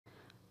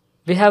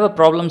We have a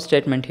problem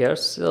statement here,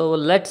 so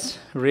let's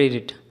read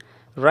it.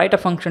 Write a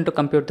function to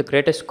compute the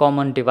greatest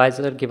common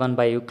divisor given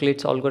by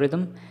Euclid's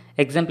algorithm,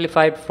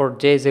 exemplified for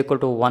j is equal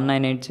to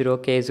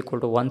 1980, k is equal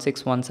to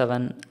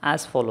 1617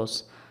 as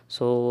follows.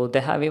 So they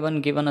have even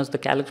given us the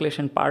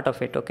calculation part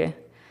of it, okay?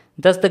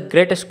 Thus the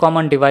greatest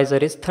common divisor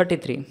is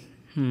 33.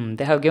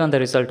 They have given the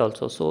result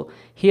also. So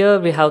here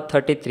we have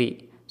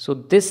 33. So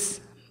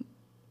this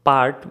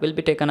part will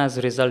be taken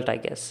as result, I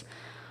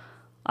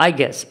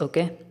guess,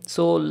 okay.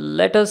 So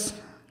let us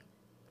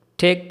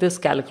take this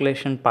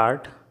calculation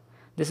part.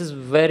 This is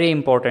very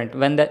important.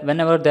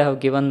 Whenever they have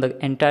given the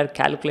entire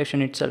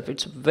calculation itself,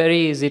 it's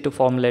very easy to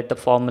formulate the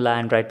formula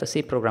and write the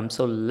C program.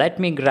 So let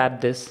me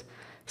grab this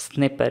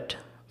snippet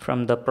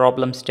from the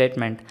problem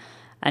statement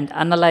and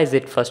analyze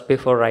it first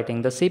before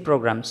writing the C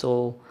program.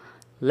 So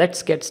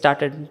let's get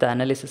started the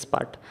analysis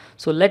part.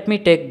 So let me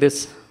take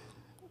this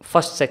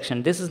first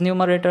section. This is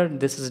numerator,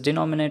 this is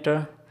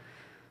denominator.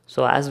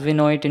 So as we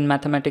know it in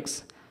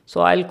mathematics,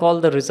 so I'll call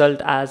the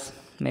result as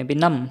maybe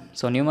num.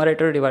 So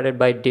numerator divided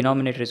by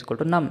denominator is equal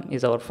to num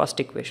is our first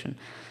equation.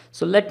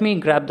 So let me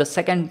grab the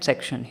second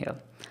section here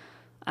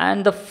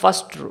and the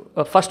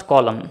first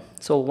column.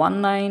 So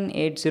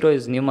 1980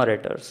 is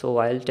numerator, so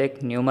I'll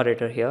take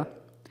numerator here.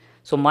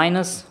 So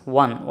minus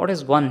 1, what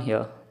is 1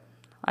 here?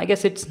 I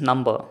guess it's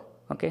number,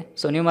 okay.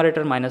 So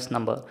numerator minus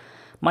number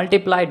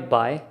multiplied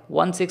by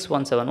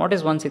 1617. What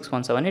is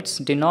 1617? It's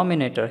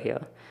denominator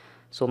here.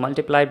 So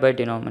multiplied by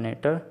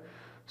denominator,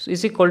 so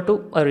is equal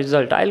to a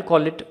result. I'll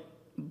call it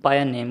by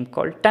a name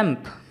called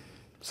temp.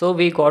 So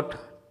we got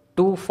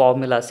two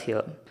formulas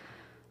here,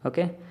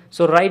 okay.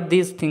 So write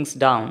these things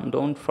down,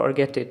 don't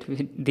forget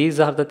it. These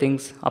are the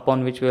things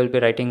upon which we will be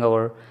writing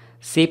our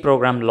C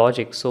program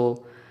logic.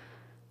 So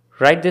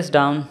write this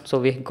down. So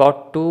we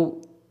got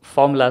two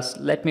formulas.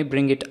 Let me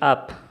bring it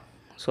up.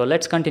 So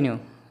let's continue.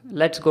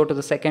 Let's go to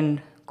the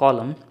second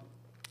column.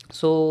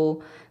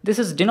 So this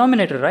is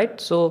denominator, right?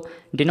 So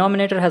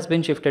denominator has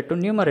been shifted to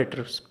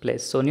numerator's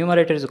place. So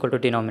numerator is equal to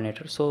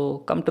denominator. So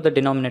come to the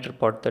denominator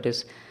part, that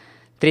is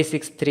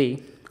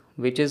 363,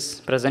 which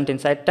is present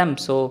inside temp.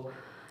 So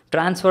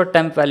transfer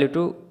temp value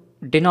to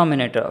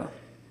denominator,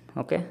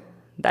 okay.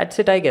 That's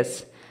it, I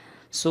guess.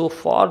 So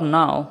for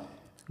now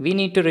we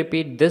need to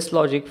repeat this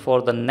logic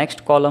for the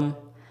next column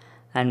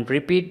and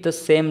repeat the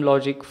same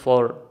logic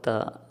for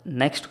the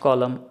next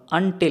column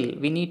until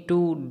we need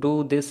to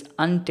do this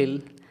until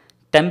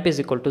temp is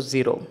equal to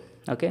 0,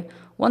 okay.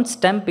 Once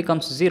temp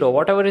becomes 0,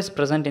 whatever is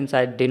present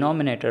inside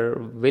denominator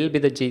will be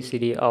the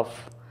GCD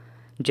of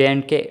j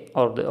and k,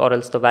 or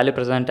else the value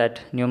present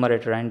at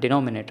numerator and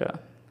denominator.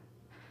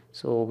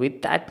 So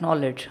with that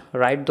knowledge,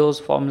 write those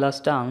formulas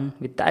down.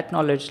 With that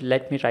knowledge,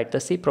 let me write the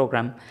C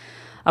program.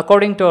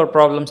 According to our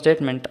problem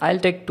statement, I'll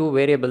take two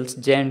variables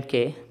j and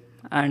k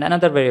and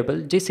another variable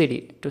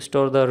GCD to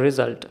store the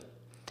result,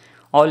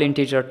 all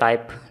integer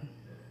type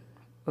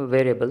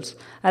variables.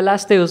 I'll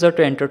ask the user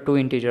to enter two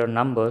integer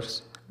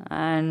numbers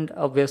and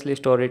obviously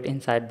store it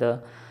inside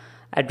the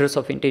address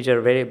of integer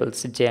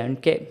variables j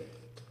and k.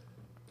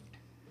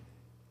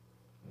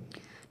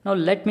 Now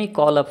let me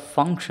call a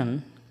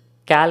function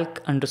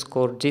calc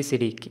underscore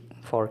GCD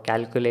for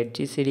calculate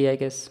GCD. I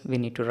guess we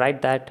need to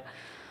write that.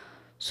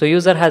 So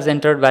user has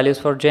entered values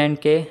for j and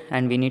k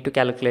and we need to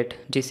calculate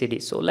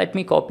GCD. So let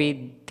me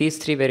copy these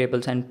three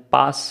variables and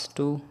pass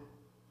to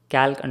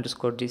calc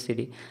underscore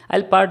GCD.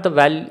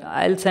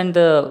 I'll send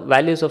the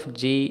values of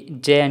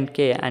j and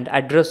k and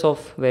address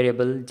of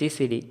variable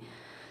GCD.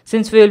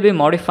 Since we will be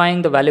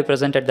modifying the value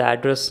present at the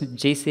address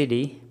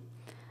GCD,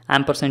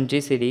 ampersand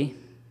GCD,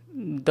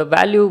 the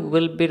value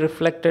will be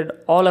reflected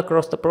all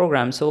across the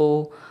program.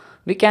 So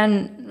we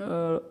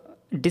can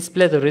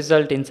display the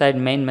result inside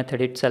main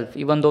method itself,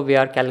 even though we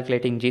are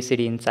calculating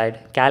GCD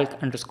inside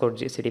calc underscore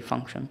GCD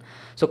function.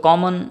 So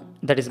common,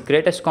 that is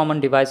greatest common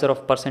divisor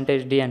of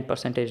percentage %d and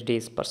percentage %d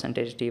is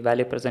percentage %d,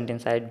 value present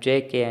inside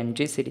j, k and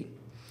GCD.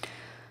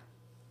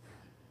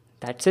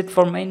 That's it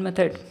for main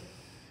method.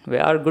 We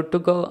are good to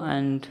go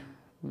and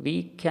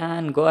we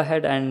can go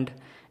ahead and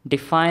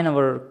define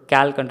our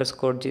calc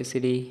underscore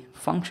GCD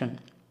function.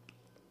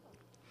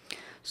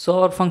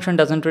 So our function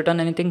doesn't return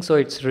anything, so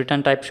its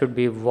return type should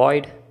be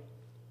void.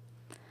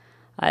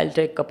 I'll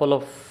take a couple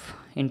of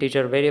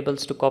integer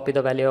variables to copy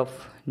the value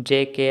of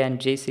j, k and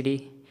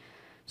GCD.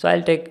 So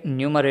I'll take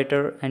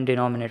numerator and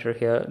denominator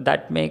here.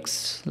 That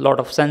makes a lot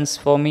of sense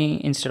for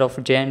me instead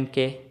of j and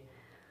k,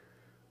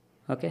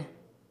 okay.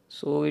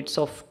 So it's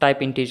of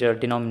type integer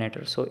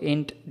denominator, so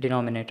int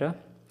denominator.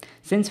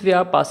 Since we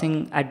are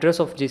passing address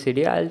of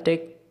GCD, I'll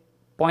take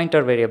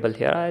pointer variable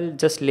here. I'll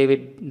just leave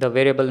it, the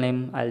variable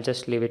name, I'll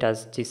just leave it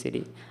as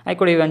GCD. I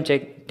could even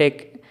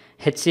take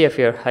HCF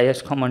here,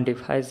 highest common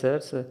divisor,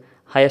 so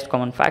highest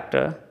common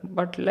factor,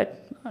 but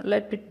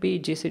let it be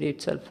GCD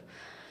itself.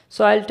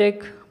 So I'll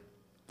check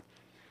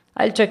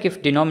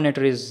if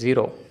denominator is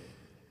 0.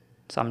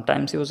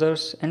 Sometimes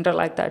users enter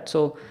like that.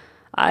 So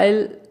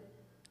I'll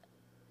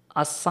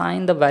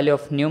assign the value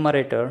of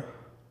numerator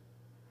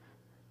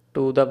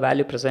to the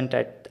value present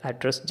at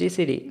address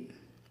GCD,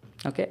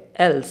 okay.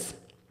 Else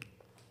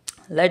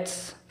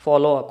Let's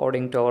follow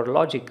according to our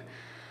logic.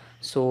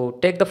 So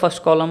take the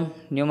first column,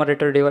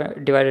 numerator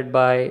divided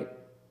by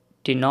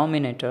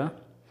denominator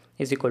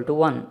is equal to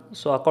 1.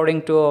 So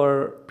according to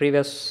our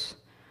previous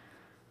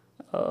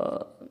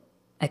uh,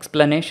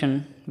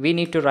 explanation, we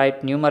need to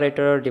write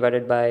numerator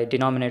divided by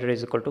denominator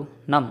is equal to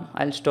num.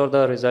 I'll store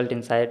the result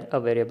inside a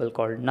variable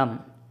called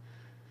num.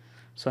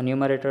 So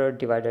numerator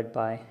divided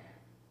by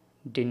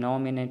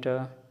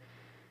denominator,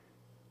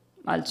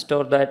 I'll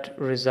store that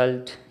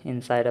result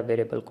inside a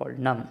variable called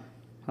num.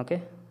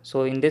 Okay,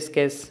 so in this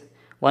case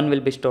 1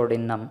 will be stored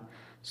in num.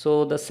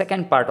 So the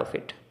second part of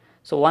it,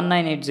 so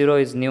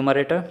 1980 is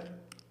numerator.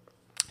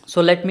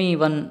 So let me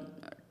even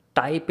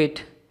type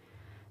it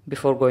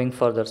before going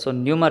further. So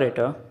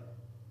numerator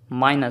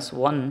minus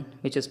 1,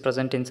 which is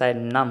present inside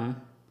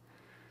num,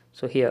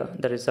 so here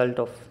the result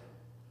of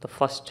the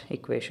first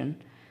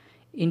equation,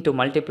 into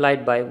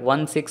multiplied by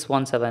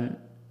 1617,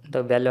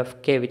 the value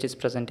of k which is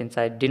present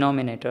inside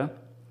denominator.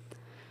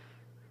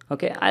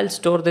 Okay, I'll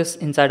store this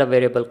inside a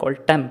variable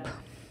called temp.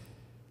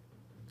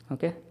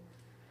 Okay,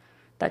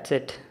 that's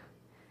it.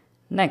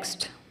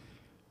 Next,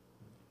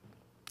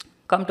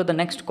 come to the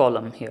next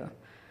column here.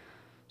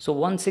 So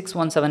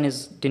 1617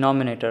 is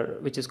denominator,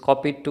 which is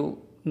copied to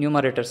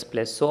numerator's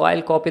place. So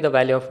I'll copy the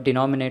value of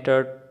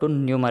denominator to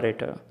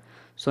numerator.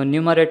 So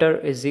numerator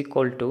is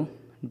equal to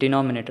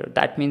denominator.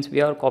 That means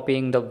we are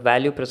copying the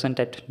value present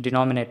at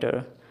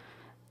denominator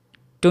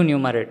to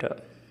numerator.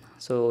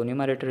 So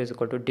numerator is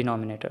equal to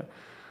denominator.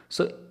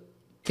 So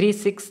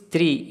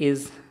 363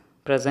 is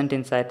present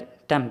inside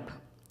temp.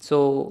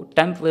 So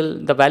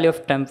the value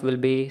of temp will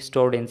be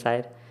stored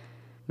inside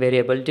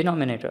variable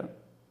denominator.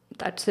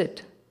 That's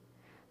it.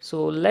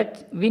 So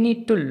we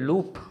need to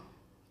loop,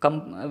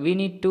 we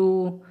need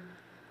to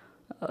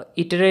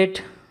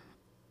iterate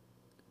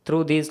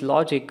through this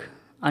logic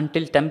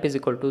until temp is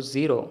equal to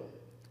 0.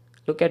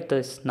 Look at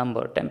this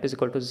number, temp is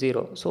equal to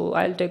 0. So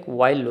I'll take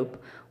while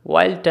loop,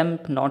 while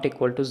temp not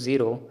equal to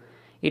 0,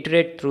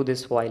 iterate through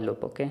this while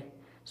loop. Okay,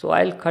 so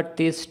I'll cut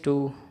these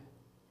two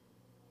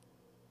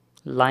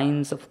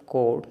lines of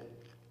code.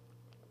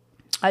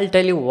 I'll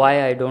tell you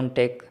why I don't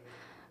take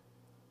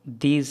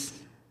these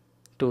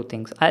two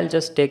things. I'll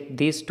just take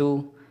these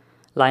two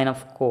line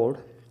of code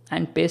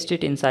and paste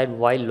it inside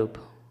while loop.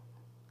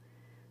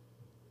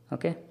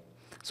 Okay,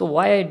 so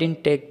why I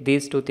didn't take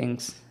these two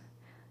things?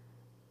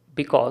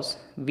 Because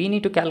we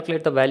need to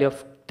calculate the value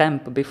of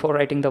temp before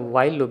writing the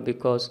while loop,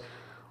 because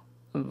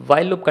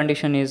while loop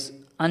condition is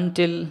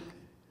until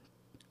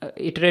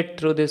iterate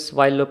through this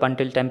while loop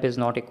until temp is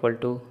not equal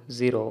to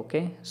 0.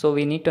 Okay, so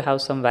we need to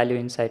have some value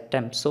inside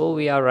temp, so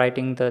we are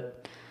writing the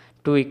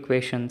two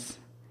equations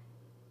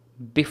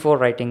before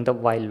writing the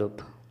while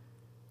loop.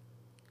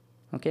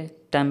 Okay,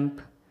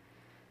 temp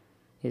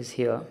is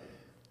here,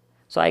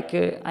 so I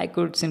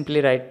could simply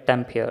write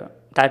temp here.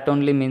 That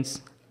only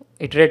means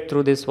iterate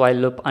through this while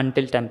loop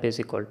until temp is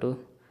equal to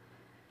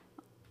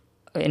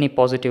any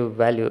positive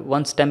value.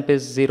 Once temp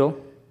is 0,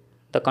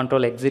 the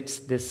control exits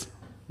this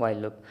while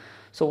loop.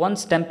 So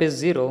once temp is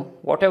 0,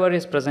 whatever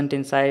is present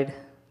inside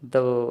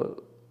the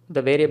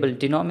variable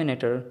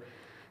denominator,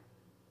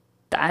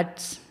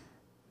 that's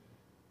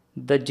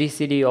the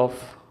GCD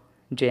of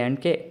j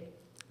and k.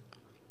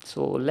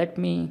 So let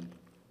me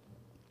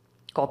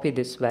copy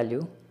this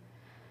value.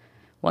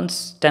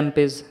 Once temp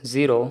is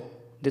 0,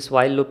 this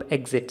while loop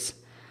exits.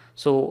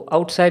 So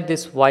outside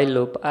this while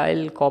loop,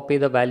 I'll copy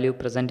the value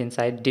present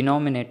inside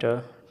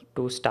denominator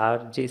to star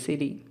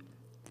GCD.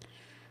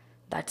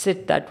 That's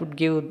it. That would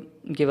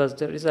give us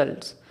the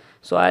results.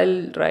 So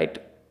I'll write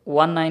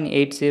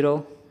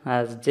 1980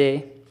 as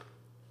j,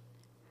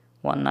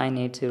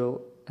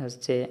 1980 as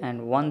j,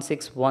 and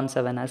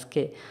 1617 as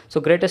k.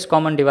 So greatest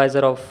common divisor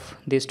of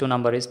these two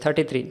numbers is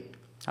 33.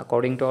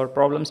 According to our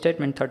problem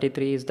statement,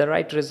 33 is the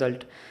right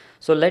result.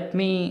 So let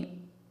me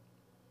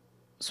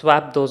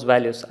swap those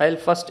values. I'll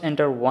first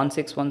enter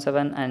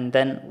 1617 and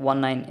then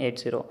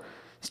 1980.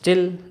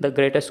 Still the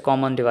greatest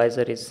common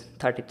divisor is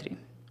 33.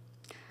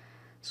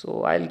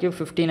 So I'll give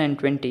 15 and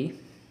 20.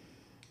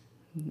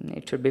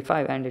 It should be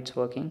 5 and it's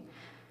working.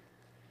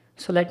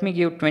 So let me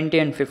give 20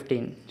 and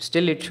 15.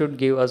 Still it should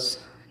give us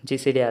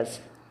GCD as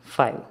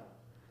 5.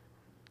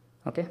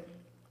 Okay.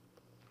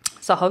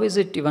 So how is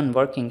it even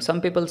working?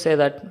 Some people say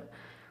that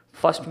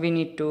first we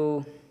need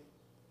to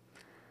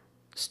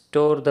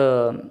store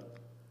the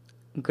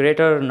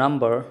greater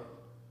number,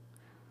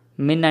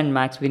 min and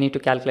max. We need to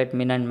calculate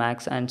min and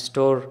max and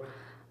store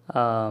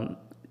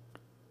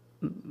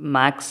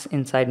max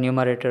inside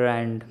numerator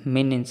and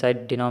min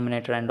inside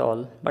denominator and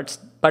all,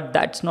 but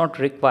that's not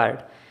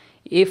required.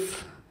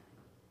 If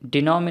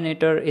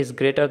denominator is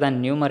greater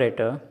than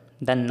numerator,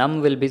 then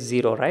num will be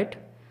 0, right?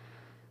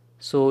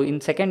 So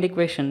in second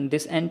equation,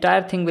 this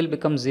entire thing will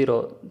become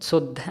 0. So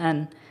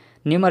then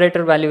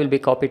numerator value will be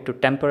copied to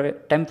temp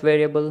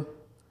variable,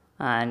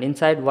 and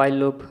inside while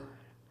loop,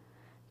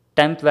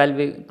 temp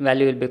value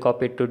will be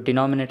copied to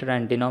denominator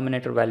and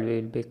denominator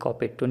value will be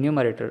copied to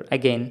numerator.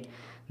 Again,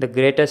 the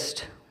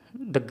greatest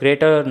the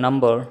greater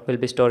number will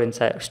be stored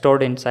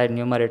inside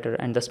numerator,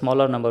 and the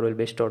smaller number will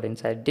be stored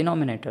inside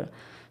denominator.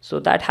 So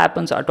that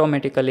happens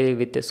automatically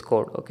with this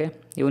code. Okay,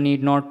 you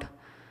need not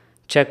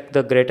check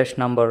the greatest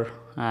number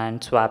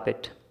and swap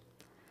it.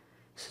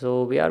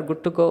 So we are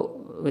good to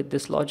go with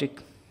this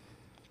logic.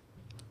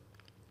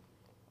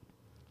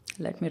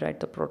 Let me write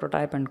the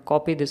prototype and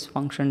copy this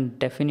function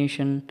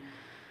definition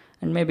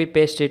and maybe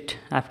paste it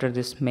after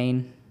this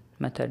main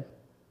method.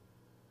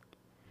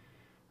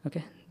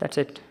 Okay, that's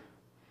it.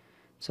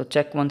 So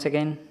check once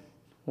again,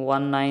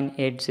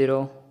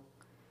 1980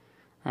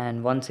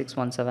 and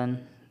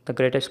 1617. The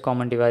greatest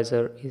common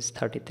divisor is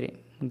 33.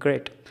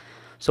 Great.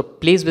 So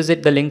please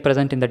visit the link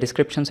present in the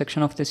description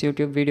section of this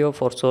YouTube video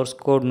for source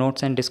code,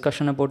 notes and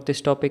discussion about this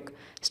topic.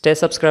 Stay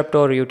subscribed to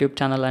our YouTube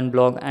channel and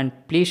blog, and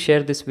please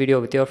share this video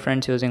with your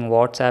friends using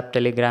WhatsApp,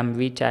 Telegram,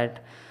 WeChat,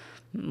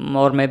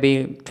 or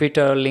maybe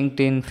Twitter,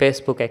 LinkedIn,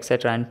 Facebook,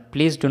 etc. And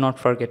please do not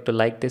forget to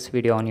like this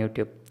video on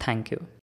YouTube. Thank you.